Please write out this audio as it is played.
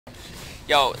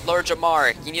Yo, Lord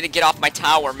Jamar, you need to get off my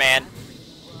tower, man.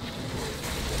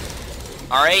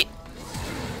 Alright?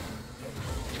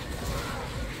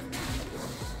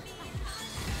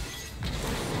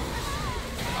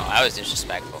 Oh, that was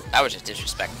disrespectful. That was just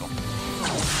disrespectful.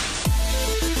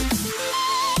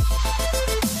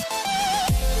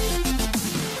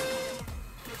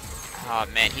 Oh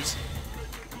man,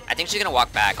 I think she's gonna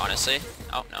walk back, honestly.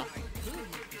 Oh no.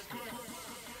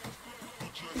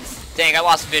 Dang, I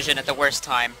lost vision at the worst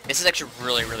time. This is actually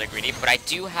really, really greedy, but I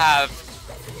do have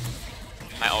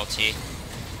my ulti.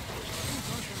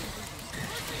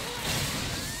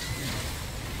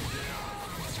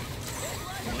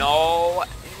 No,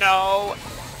 no.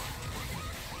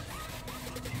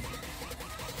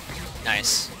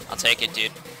 Nice. I'll take it,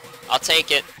 dude. I'll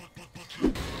take it.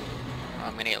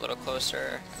 I'm gonna get a little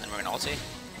closer, and then we're gonna ulti.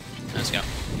 Let's go.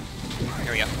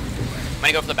 Here we go. I'm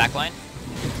gonna go for the back line.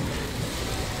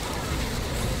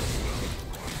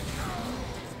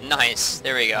 Nice.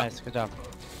 There we go. Nice, good job.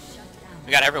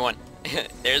 We got everyone.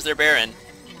 There's their Baron.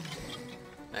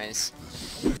 Nice.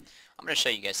 I'm gonna show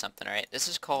you guys something, alright? This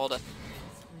is called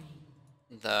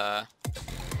the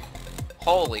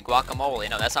holy guacamole.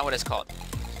 No, that's not what it's called.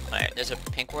 Alright, there's a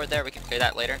pink ward there. We can clear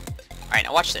that later. Alright,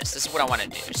 now watch this. This is what I want to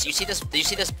do. So you see this? Do you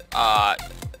see this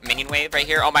minion wave right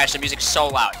here? Oh my gosh, the music's so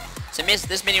loud. So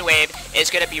this minion wave is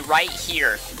gonna be right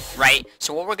here, right?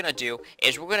 So what we're gonna do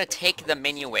is we're gonna take the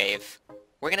minion wave.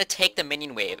 We're gonna take the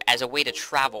minion wave as a way to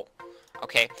travel.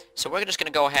 Okay, so we're just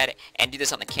gonna go ahead and do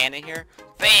this on the cannon here.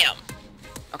 Bam!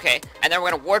 Okay, and then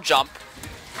we're gonna ward jump.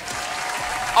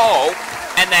 Oh,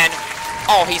 and then,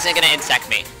 oh, he's gonna insect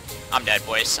me. I'm dead,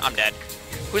 boys. I'm dead.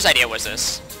 Whose idea was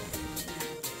this?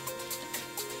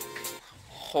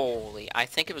 Holy, I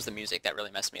think it was the music that really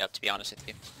messed me up, to be honest with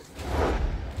you.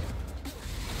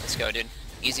 Let's go, dude.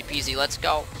 Easy peasy, let's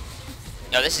go.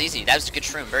 No, this is easy. That was a good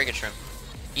shroom, very good shroom.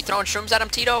 You throwing shrooms at him,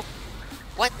 Tito?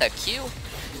 What the Q?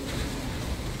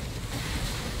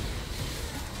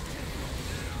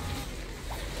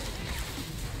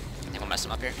 I think we'll mess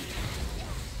him up here.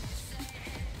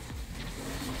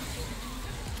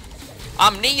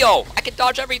 I'm Neo! I can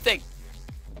dodge everything!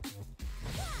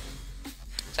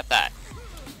 Except that.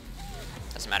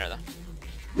 Doesn't matter though.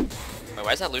 Wait,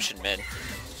 why is that Lucian mid?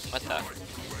 What the?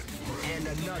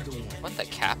 What the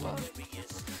Kappa?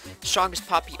 Strongest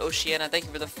Poppy Oceana, thank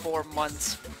you for the 4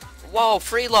 months. Whoa,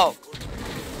 Freelo!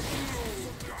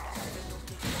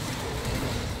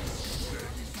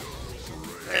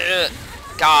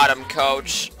 Got him,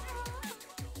 coach.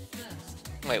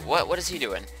 Wait, what is he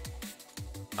doing?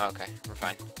 Oh, okay, we're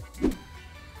fine.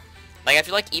 Like, I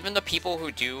feel like even the people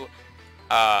who do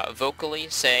vocally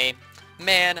say,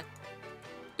 man,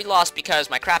 we lost because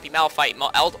my crappy Malphite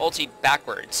ultied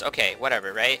backwards. Okay,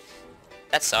 whatever, right?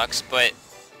 That sucks, but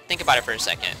think about it for a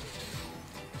second.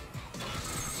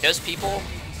 Those people,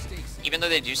 even though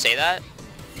they do say that,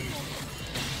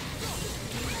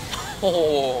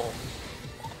 oh,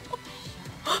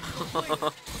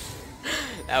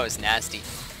 that was nasty.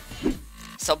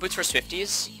 Sell boots for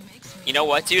Swifties? You know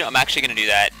what, dude? I'm actually gonna do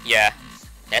that. Yeah,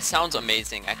 that sounds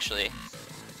amazing, actually.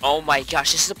 Oh my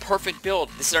gosh, this is a perfect build.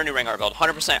 This is our new Rengar build.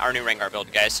 100% our new Rengar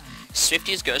build, guys.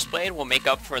 Swifties Ghostblade will make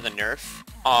up for the nerf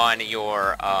on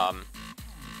your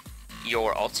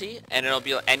ulti, and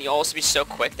you'll also be so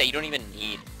quick that you don't even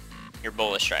need your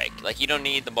Bola strike. Like, you don't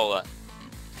need the Bola.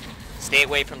 Stay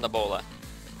away from the Bola.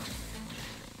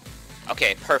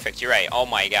 Okay, perfect. You're right. Oh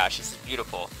my gosh, this is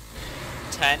beautiful.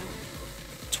 10,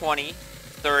 20,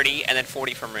 30, and then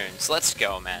 40 from runes. Let's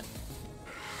go, man.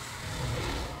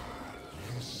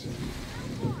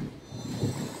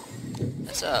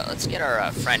 Let's get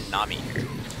our friend Nami here.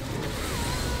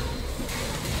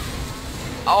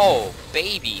 Oh,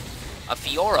 baby. A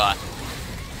Fiora.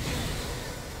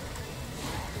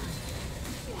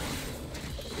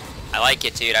 I like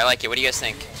it, dude. I like it. What do you guys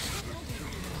think?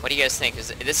 What do you guys think?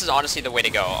 This is honestly the way to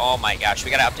go. Oh my gosh,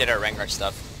 we gotta update our Rengar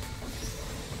stuff.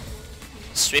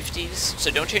 Swifties.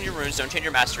 So don't change your runes, don't change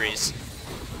your masteries.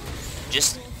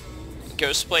 Just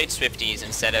Ghostblade Swifties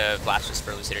instead of Blasphemous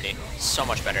for Lucidity. So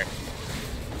much better.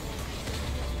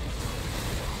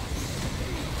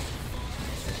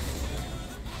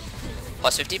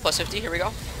 Plus 50, plus 50, here we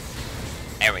go.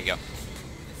 There we go.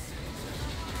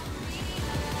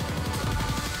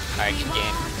 Alright, good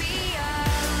game.